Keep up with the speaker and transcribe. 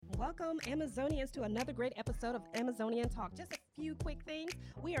Welcome, Amazonians, to another great episode of Amazonian Talk. Just a few quick things.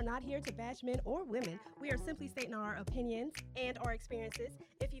 We are not here to bash men or women. We are simply stating our opinions and our experiences.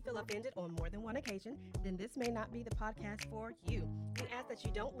 If you feel offended on more than one occasion, then this may not be the podcast for you. We ask that you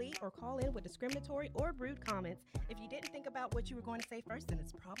don't leave or call in with discriminatory or rude comments. If you didn't think about what you were going to say first, then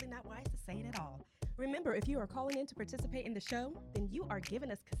it's probably not wise to say it at all. Remember, if you are calling in to participate in the show, then you are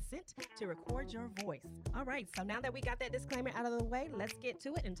giving us consent to record your voice. All right, so now that we got that disclaimer out of the way, let's get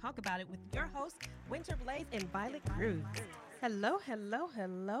to it and talk about it with your hosts, Winter Blaze and Violet Cruz. Hello,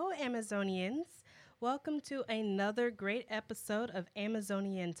 Amazonians. Welcome to another great episode of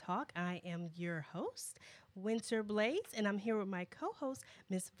Amazonian Talk. I am your host, Winter Blaze, and I'm here with my co-host,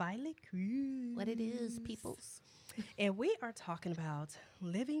 Miss Violet Cruz. What it is, peoples. And we are talking about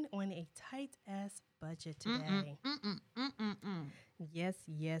living on a tight-ass budget today. Yes.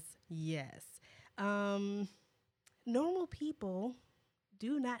 Normal people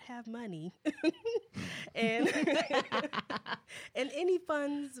do not have money. and any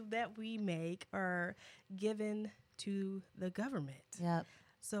funds that we make are given to the government. Yep.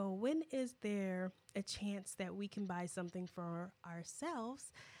 So when is there a chance that we can buy something for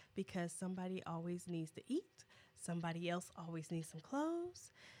ourselves because somebody always needs to eat, somebody else always needs some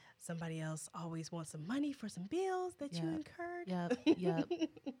clothes, somebody else always wants some money for some bills that you incurred?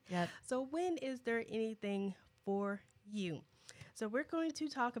 Yep. So when is there anything for you? So we're going to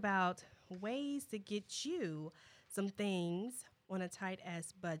talk about ways to get you some things on a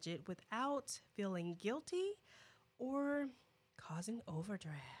tight-ass budget without feeling guilty or causing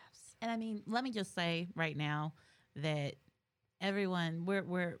overdrafts. And I mean, let me just say right now that everyone,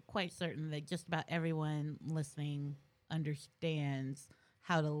 we're quite certain that just about everyone listening understands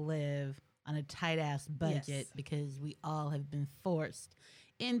how to live on a tight-ass budget because we all have been forced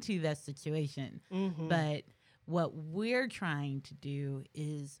into that situation. Mm-hmm. But what we're trying to do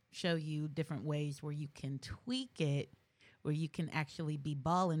is show you different ways where you can tweak it, where you can actually be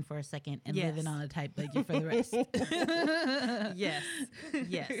balling for a second and living on a tight budget for the rest. Yes.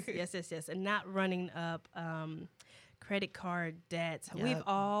 And not running up credit card debt. Yep. We've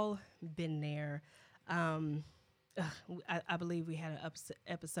all been there. I believe we had an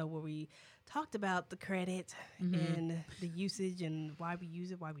episode where we talked about the credit and the usage and why we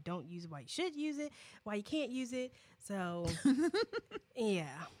use it, why we don't use it, why you should use it, why you can't use it. So,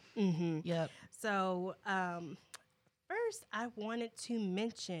 yeah. Mm-hmm. Yep. So, first, I wanted to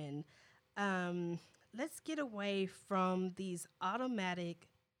mention, let's get away from these automatic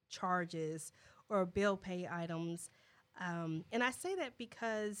charges or bill pay items. And I say that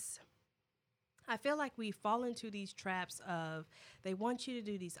because I feel like we fall into these traps of they want you to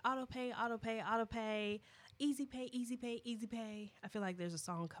do these auto pay, easy pay. I feel like there's a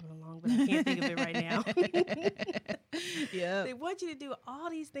song coming along, but I can't think of it right now. Yeah. They want you to do all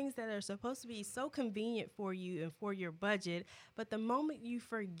these things that are supposed to be so convenient for you and for your budget. But the moment you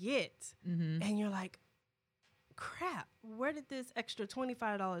forget and you're like, crap, where did this extra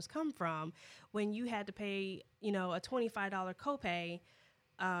 $25 come from when you had to pay, a $25 copay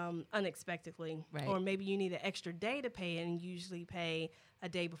unexpectedly, right. Or maybe you need an extra day to pay it and you usually pay a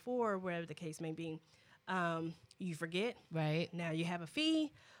day before, wherever the case may be. You forget. Right. Now you have a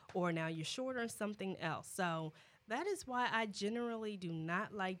fee or now you're short on something else. So that is why I generally do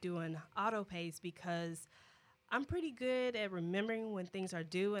not like doing auto pays because I'm pretty good at remembering when things are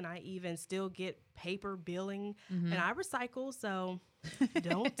due and I even still get paper billing and I recycle. So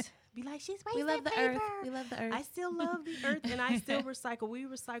don't be like, she's wasting We love the paper. earth. We love the earth. I still love the earth and I still recycle. We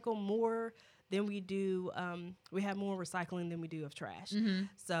recycle more than we do. We have more recycling than we do of trash.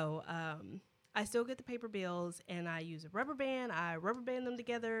 So I still get the paper bills and I use a rubber band. I rubber band them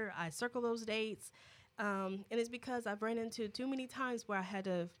together. I circle those dates. And it's because I've ran into too many times where I had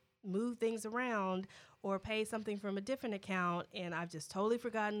to move things around or pay something from a different account and I've just totally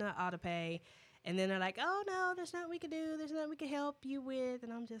forgotten to auto pay. And then they're like, oh, no, there's nothing we can do. There's nothing we can help you with.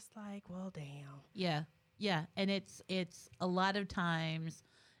 And I'm just like, well, damn. Yeah. And it's a lot of times,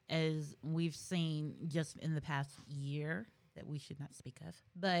 as we've seen just in the past year, that we should not speak of,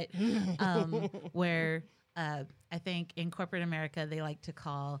 but where I think in corporate America, they like to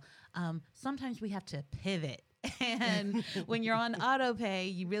call, sometimes we have to pivot. And when you're on auto pay,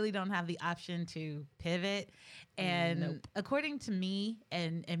 you really don't have the option to pivot. And Nope. according to me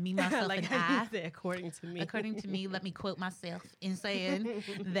and me, myself, like and how you I, said, according to me. according to me, let me quote myself in saying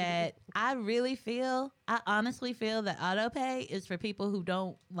that I honestly feel that auto pay is for people who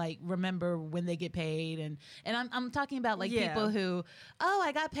don't like remember when they get paid. And I'm talking about like Yeah. people who, oh,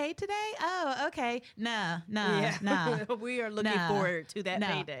 I got paid today. Oh, okay. Nah. We are looking Nah. forward to that No,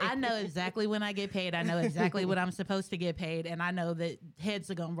 payday. I know exactly when I get paid. I know exactly what I'm supposed to get paid. And I know that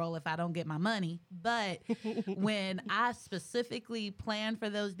heads are going to roll if I don't get my money. But when I specifically plan for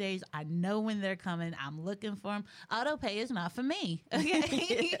those days, I know when they're coming. I'm looking for them. Auto pay is not for me.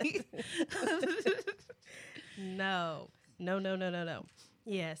 Okay. No.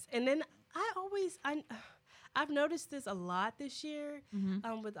 Yes. And then I've noticed this a lot this year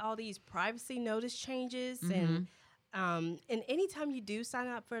with all these privacy notice changes. And anytime you do sign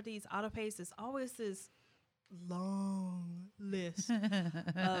up for these auto pays, there's always this long list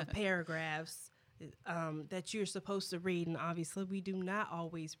of paragraphs that you're supposed to read. And obviously, we do not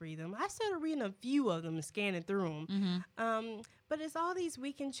always read them. I started reading a few of them and scanning through them. But it's all these,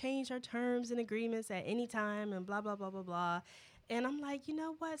 we can change our terms and agreements at any time and blah, blah, blah, blah, blah. And I'm like, you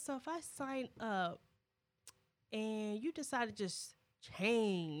know what? So if I sign up and you decide to just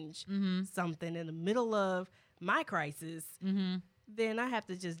change something in the middle of my crisis, then I have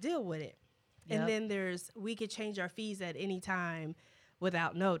to just deal with it. Yep. And then we could change our fees at any time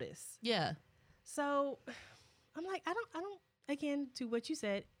without notice. Yeah. So I'm like, I don't, again, to what you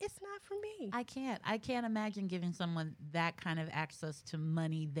said, it's not for me. I can't imagine giving someone that kind of access to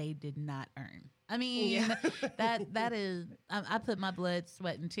money they did not earn. I mean, that is, I put my blood,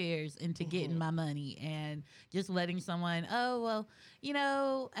 sweat, and tears into getting my money, and just letting someone, oh, well, you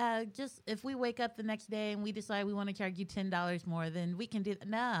know, just if we wake up the next day and we decide we want to charge you $10 more, then we can do that.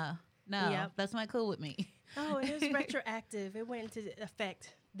 No, that's not cool with me. Oh, it was retroactive. It went into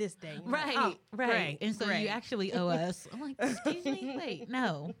effect this day. Right, like, right. And so great. you actually owe us. I'm like, excuse me? Wait,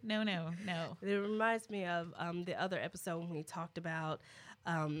 no. It reminds me of the other episode when we talked about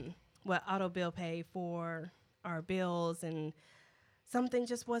what auto bill pay for our bills, and something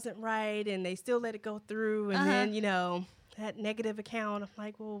just wasn't right, and they still let it go through, and then, you know, that negative account, I'm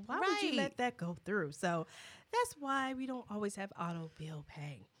like, well, why would you let that go through? So that's why we don't always have auto bill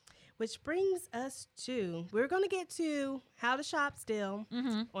pay. Which brings us to, we're going to get to how to shop still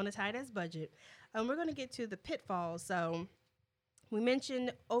on a tight ass budget. We're going to get to the pitfalls. So we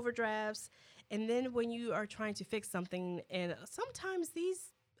mentioned overdrafts, and then when you are trying to fix something, and sometimes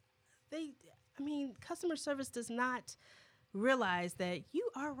customer service does not realize that you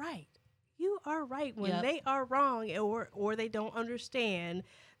are right. You are right when they are wrong, or they don't understand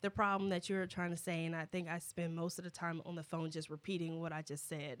the problem that you're trying to say. And I think I spend most of the time on the phone just repeating what I just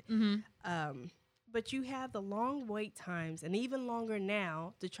said. But you have the long wait times, and even longer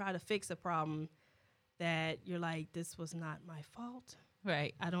now, to try to fix a problem that you're like, this was not my fault.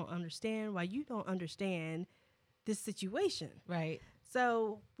 Right. I don't understand why you don't understand this situation. Right.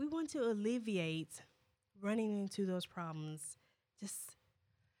 So we want to alleviate running into those problems. Just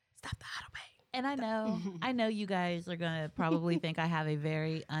stop the auto pay. And I know you guys are going to probably think I have a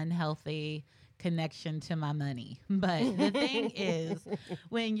very unhealthy connection to my money. But the thing is,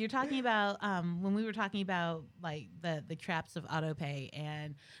 when you're talking about, when we were talking about like the traps of auto pay,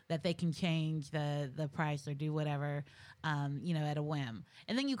 and that they can change the price or do whatever, you know, at a whim.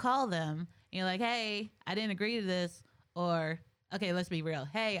 And then you call them and you're like, hey, I didn't agree to this. Or, okay, let's be real.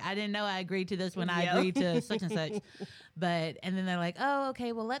 Hey, I didn't know I agreed to this when I agreed to such and such. And then they're like, oh,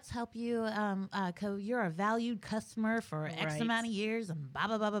 okay, well, let's help you. You're a valued customer for X amount of years and blah,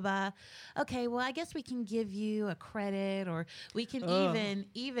 blah, blah, blah, blah. Okay, well, I guess we can give you a credit, or we can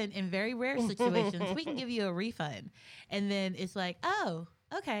even in very rare situations, we can give you a refund. And then it's like, oh,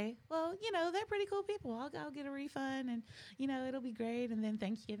 okay, well, you know, they're pretty cool people. I'll get a refund, and, you know, it'll be great. And then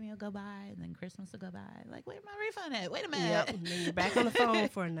Thanksgiving will go by, and then Christmas will go by. Like, where's my refund at? Wait a minute. Yep. And then you're back on the phone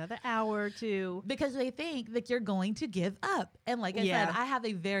for another hour or two. Because they think that you're going to give up. And like I said, I have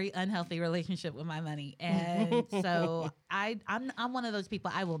a very unhealthy relationship with my money. And so I'm one of those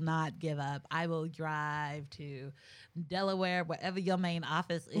people. I will not give up. I will drive to Delaware, wherever your main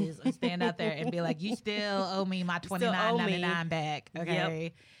office is, and stand out there and be like, you still owe me my $29.99 back. Okay.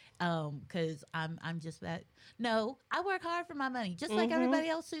 Yep. Because I'm just that. No, I work hard for my money, just like everybody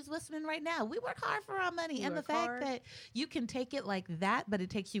else who's listening right now. We work hard for our money, and the fact that you can take it like that, but it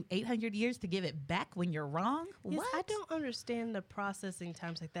takes you 800 years to give it back when you're wrong. Yes, what? I don't understand the processing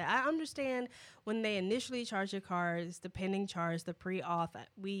times like that. I understand when they initially charge your cards, the pending charge, the pre-auth.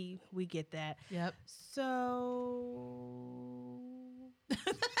 We get that. Yep. So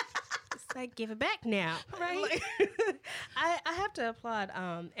it's like, give it back now, right? Like, I have to applaud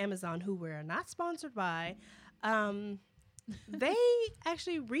Amazon, who we're not sponsored by. They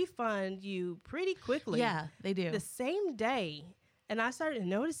actually refund you pretty quickly. Yeah, they do. The same day. And I started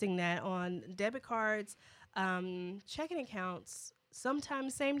noticing that on debit cards, checking accounts,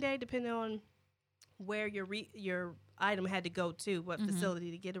 sometimes same day, depending on where your item had to go to, what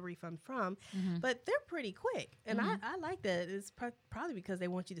facility to get a refund from. But they're pretty quick. And I like that. It's probably because they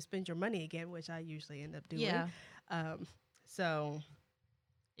want you to spend your money again, which I usually end up doing. Yeah. So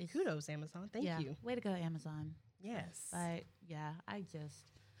kudos, Amazon. Thank you. Way to go, Amazon. Yes. But yeah, I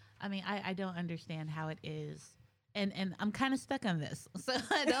don't understand how it is. And I'm kind of stuck on this. So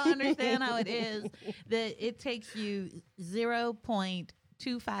I don't understand how it is that it takes you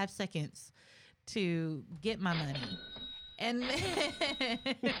 0.25 seconds to get my money. And then,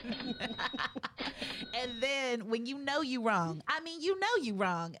 and then when you know you wrong,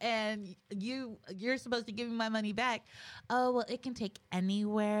 and you're supposed to give me my money back. Oh, well, it can take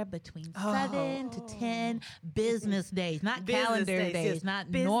anywhere between 7 to 10 business days, not calendar days,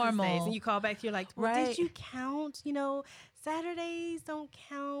 not normal. Days. And you call back, you're like, well, right. Did you count? Saturdays don't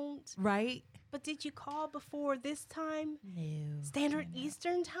count. Right. But did you call before this time? No. Standard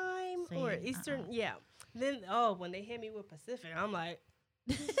Eastern time? Or Eastern? Yeah. Then, when they hit me with Pacific, I'm like,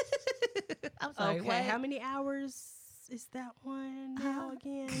 I'm sorry. Okay, what? how many hours is that one now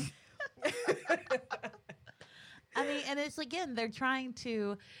again? I mean, and it's again, they're trying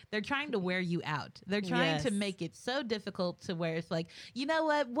to wear you out. They're trying to make it so difficult to where it's like, you know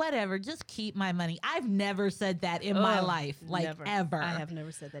what, whatever, just keep my money. I've never said that in my life, like never. ever. I have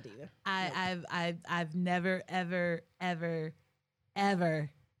never said that either. I've never, ever, ever, ever.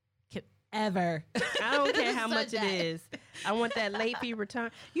 I don't care how much it is. I want that late fee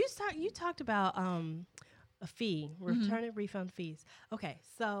return. You talked about a fee, returning refund fees. Okay,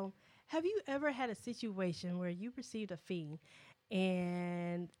 so have you ever had a situation where you received a fee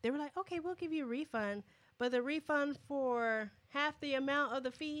and they were like, okay, we'll give you a refund, but the refund for half the amount of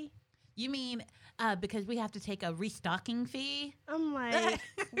the fee? You mean because we have to take a restocking fee? I'm like,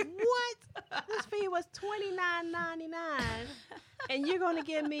 what? This fee was $29.99, and you're gonna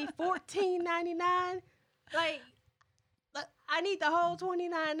give me $14.99? Like, I need the whole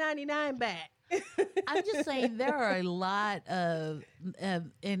 $29.99 back. I'm just saying there are a lot of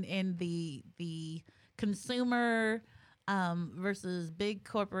in the consumer versus big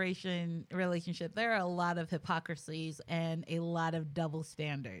corporation relationship. There are a lot of hypocrisies and a lot of double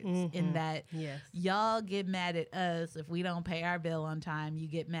standards in that. Yes. Y'all get mad at us if we don't pay our bill on time. You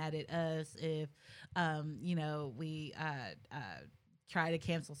get mad at us if we try to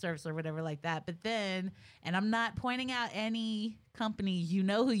cancel service or whatever like that. But then, and I'm not pointing out any companies, you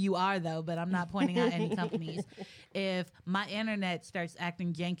know who you are though, but I'm not pointing out any companies. If my internet starts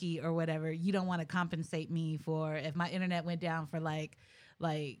acting janky or whatever, you don't want to compensate me for if my internet went down for like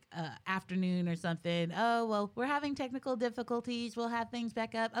afternoon or something. Oh, well, we're having technical difficulties. We'll have things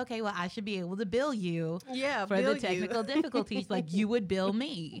back up. Okay, well, I should be able to bill you for the technical difficulties like you would bill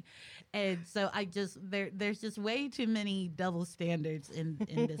me. And so there's just way too many double standards in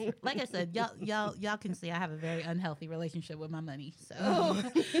this. Like I said, y'all can see I have a very unhealthy relationship with my money. So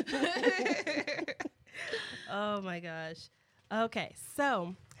Oh my gosh. Okay,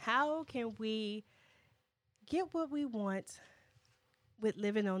 so how can we get what we want with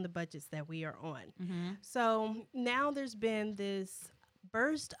living on the budgets that we are on? So now there's been this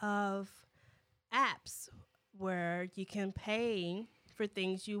burst of apps where you can pay for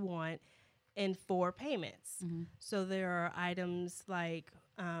things you want in 4 payments. So there are items like,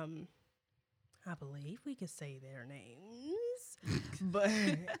 I believe we could say their names, but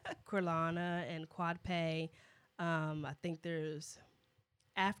Corlana and QuadPay. I think there's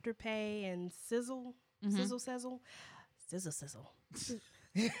Afterpay and Sizzle.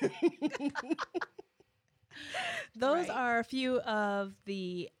 Those are a few of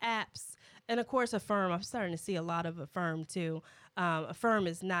the apps. And of course, Affirm. I'm starting to see a lot of Affirm too. Affirm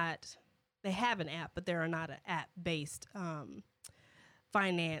is not, they have an app, but they're not an app-based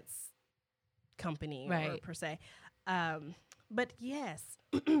finance company or per se. But yes,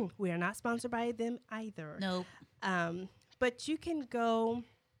 we are not sponsored by them either. Nope. But you can go,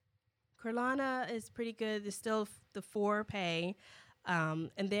 Corlana is pretty good. It's still the 4Pay.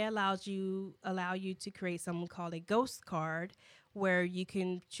 And they allow you to create something called a ghost card, where you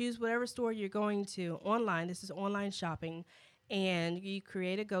can choose whatever store you're going to online. This is online shopping. And you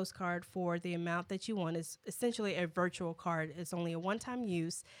create a ghost card for the amount that you want. It's essentially a virtual card. It's only a one-time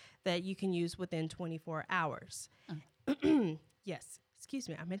use that you can use within 24 hours. Yes. Excuse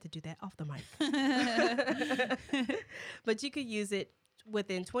me. I meant to do that off the mic. But you could use it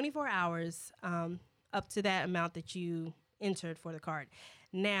within 24 hours up to that amount that you entered for the card.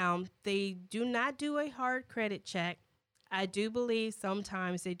 Now, they do not do a hard credit check. I do believe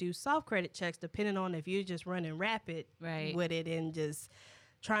sometimes they do soft credit checks depending on if you're just running rapid Right. with it and just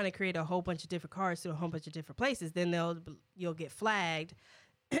trying to create a whole bunch of different cards to a whole bunch of different places. Then you'll get flagged.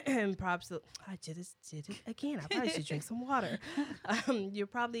 And perhaps I just did it again. I probably should drink some water. You'll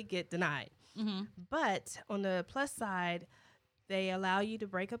probably get denied. Mm-hmm. But on the plus side, they allow you to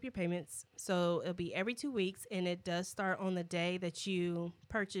break up your payments. So it'll be every 2 weeks, and it does start on the day that you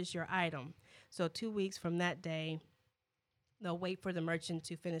purchase your item. So 2 weeks from that day, they'll wait for the merchant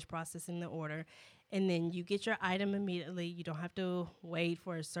to finish processing the order. And then you get your item immediately. You don't have to wait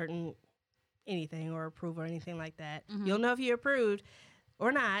for a certain anything or approval or anything like that. Mm-hmm. You'll know if you're approved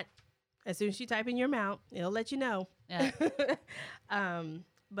or not. As soon as you type in your amount, it'll let you know. Yeah.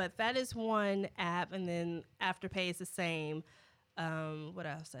 But that is one app, and then Afterpay is the same. What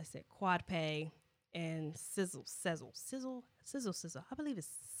else I said? QuadPay and Sizzle. I believe it's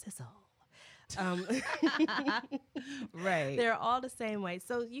Sizzle. Right. They're all the same way.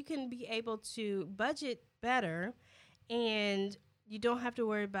 So you can be able to budget better, and you don't have to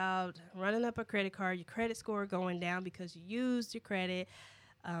worry about running up a credit card, your credit score going down because you used your credit,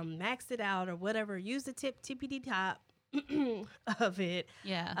 maxed it out or whatever. Use the tippity top of it.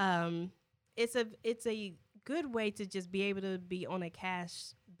 Yeah. It's a good way to just be able to be on a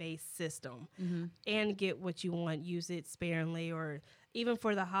cash-based system Mm-hmm. and get what you want. Use it sparingly, or even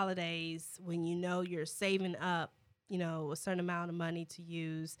for the holidays when you know you're saving up, a certain amount of money to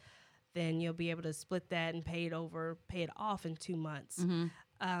use, then you'll be able to split that and pay it off in 2 months.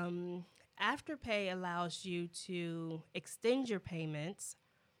 Mm-hmm. Afterpay allows you to extend your payments,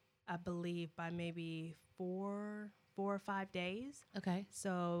 I believe, by maybe 4 or 5 days. Okay.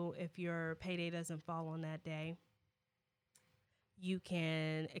 So if your payday doesn't fall on that day, you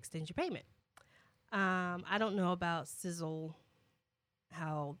can extend your payment. I don't know about Sizzle,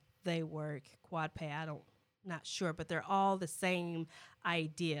 how they work. QuadPay, not sure, but they're all the same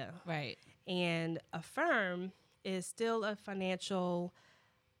idea. Right. And Affirm is still a financing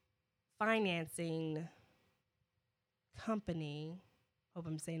company. Hope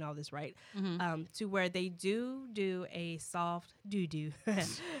I'm saying all this right. Mm-hmm. To where they do a soft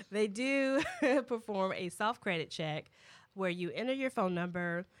they do perform a soft credit check where you enter your phone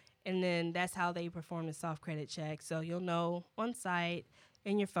number, and then that's how they perform the soft credit check. So you'll know on site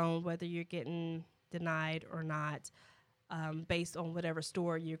in your phone whether you're getting denied or not, based on whatever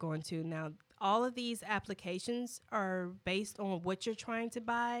store you're going to. Now, all of these applications are based on what you're trying to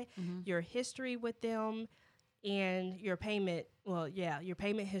buy, Mm-hmm. your history with them, and your payment. Well, yeah, your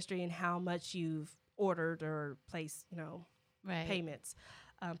payment history and how much you've ordered or placed, Right. payments,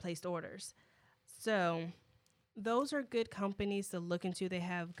 placed orders. So those are good companies to look into. They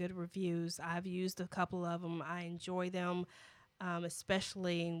have good reviews. I've used a couple of them. I enjoy them,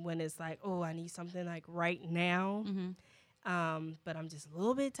 especially when it's like, oh, I need something like right now, Mm-hmm. but I'm just a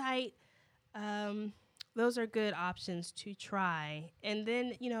little bit tight. Those are good options to try. And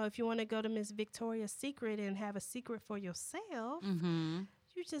then, if you want to go to Miss Victoria's Secret and have a secret for yourself, Mm-hmm.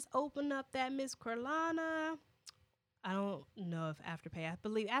 you just open up that Miss Corlana. I don't know if Afterpay, I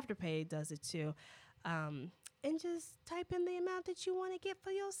believe Afterpay does it too. And just type in the amount that you want to get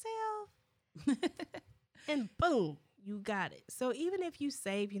for yourself. And boom, you got it. So even if you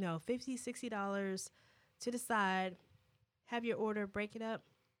save, $50, $60 to the side, have your order, break it up,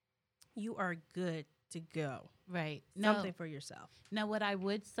 you are good to go. Right. Something for yourself. Now, what I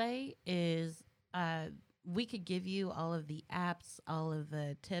would say is we could give you all of the apps, all of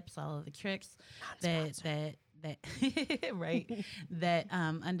the tips, all of the tricks that right, that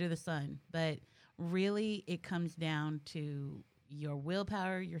under the sun. But really, it comes down to your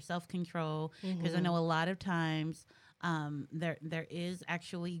willpower, your self-control, because I know a lot of times there is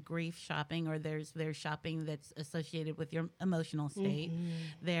actually grief shopping, or there's shopping that's associated with your emotional state.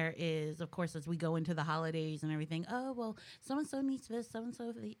 There is, of course, as we go into the holidays and everything, oh, well, so-and-so needs this,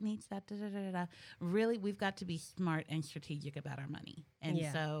 so-and-so needs that, da-da-da-da-da. Really, we've got to be smart and strategic about our money. And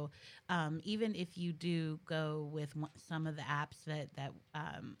so even if you do go with some of the apps that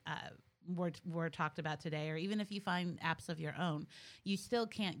were talked about today, or even if you find apps of your own, you still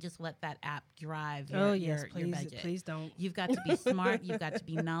can't just let that app drive your budget. Please don't. You've got to be smart, you've got to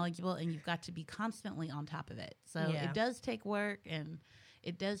be knowledgeable, and you've got to be constantly on top of it. So it does take work and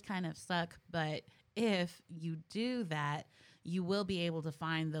it does kind of suck, but if you do that, you will be able to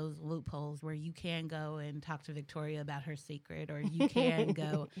find those loopholes where you can go and talk to Victoria about her secret, or you can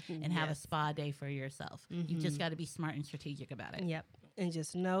go and have a spa day for yourself. You just got to be smart and strategic about it. Yep. And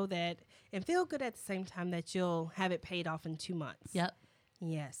just know that, and feel good at the same time that you'll have it paid off in 2 months. Yep.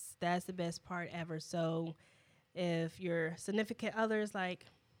 Yes, that's the best part ever. So If your significant other is like,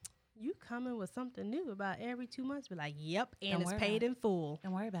 you coming with something new about every 2 months, be like, yep, and Don't it's worry paid about in full.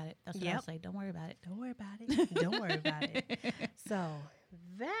 Don't worry about it. That's what Yep. I'll say. Don't worry about it. Don't worry about it. Don't worry about it. So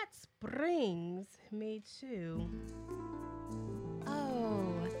that brings me to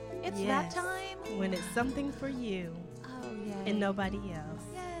It's Yes. that time? when it's something for you Oh, yeah. and nobody else.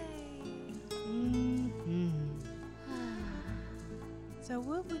 Yay. hmm So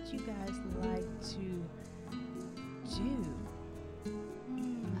what would you guys like to do?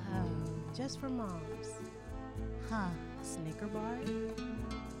 Just for moms. Huh. A Snicker bar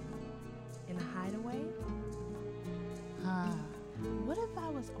in a hideaway? Huh. What if I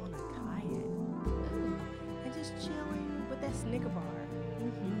was on a kayak and just chilling with that Snicker bar?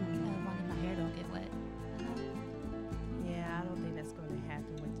 As long as my hair don't get wet. Yeah, I don't think that's going to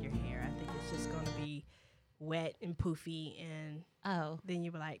happen with your hair. I think it's just going to be wet and poofy, and Oh. then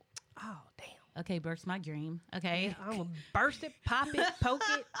you be like, oh, damn. Okay, burst my dream. Okay. I'm going to burst it, pop it, poke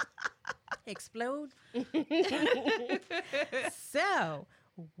it, explode. So,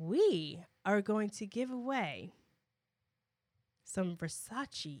 we are going to give away some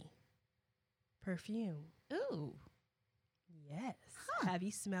Versace perfume. Ooh. Yes. Huh. Have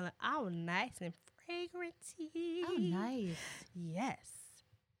you smell it all nice and fragranty? Oh, nice. Yes.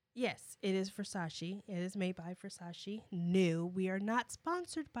 Yes, it is Versace. It is made by Versace. No, we are not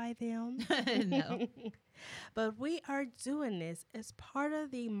sponsored by them. No. But we are doing this as part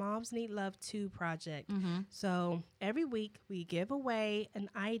of the Moms Need Love 2 project. Mm-hmm. So every week we give away an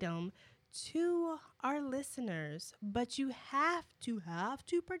item to our listeners, but you have to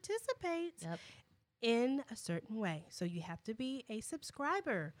participate Yep. in a certain way. So you have to be a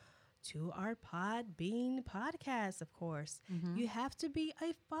subscriber to our Podbean podcast, of course. Mm-hmm. You have to be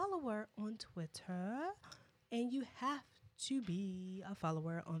a follower on Twitter, and you have to be a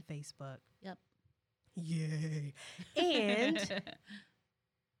follower on Facebook. Yep. Yay. And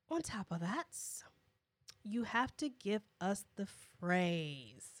on top of that, you have to give us the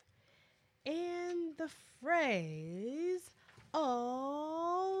phrase. And the phrase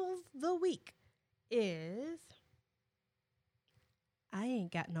of the week is, I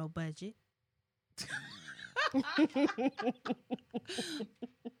ain't got no budget.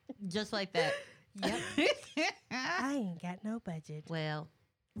 Just like that. Yep. I ain't got no budget. Well,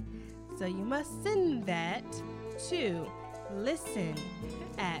 So you must send that to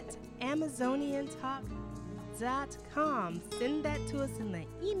listen@amazoniantalk.com. Send that to us in the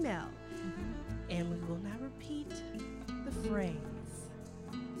email, and we will not repeat the phrase.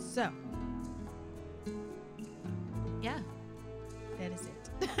 So yeah. that is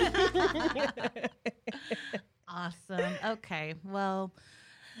it. Awesome. Okay. Well,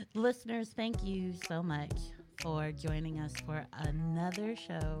 listeners, thank you so much for joining us for another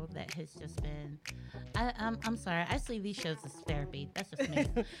show that has just been. I'm sorry. I see these shows as therapy. That's just me.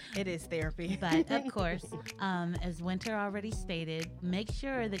 It is therapy. But of course, as Winter already stated, make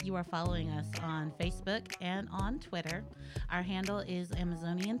sure that you are following us on Facebook and on Twitter. Our handle is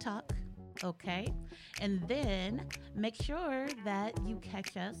Amazonian Talk. Okay. And then make sure that you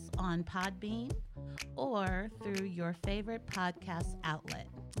catch us on Podbean or through your favorite podcast outlet.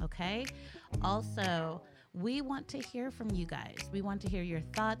 Okay. Also, we want to hear from you guys. We want to hear your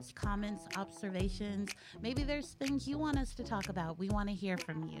thoughts, comments, observations. Maybe there's things you want us to talk about. We want to hear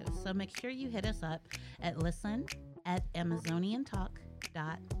from you. So make sure you hit us up at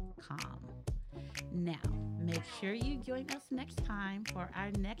listen@amazoniantalk.com. Now, make sure you join us next time for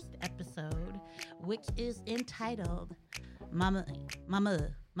our next episode, which is entitled Mama, Mama,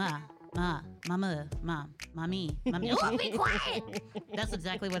 Ma, Ma, Mama, Mom, Mommy, Mommy. Oh, be quiet! That's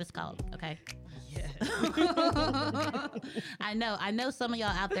exactly what it's called, okay? Yeah. I know some of y'all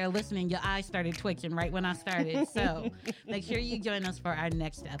out there listening, your eyes started twitching right when I started. So make sure you join us for our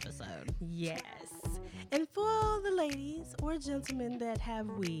next episode. Yes. And for the ladies or gentlemen that have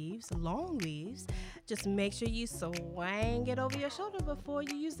weaves, long weaves, just make sure you swang it over your shoulder before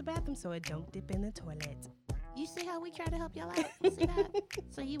you use the bathroom so it don't dip in the toilet. You see how we try to help y'all out? See that?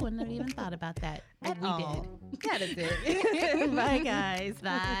 So you wouldn't have even thought about that. But At we all. did. That is it. Bye, guys.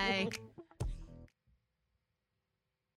 Bye.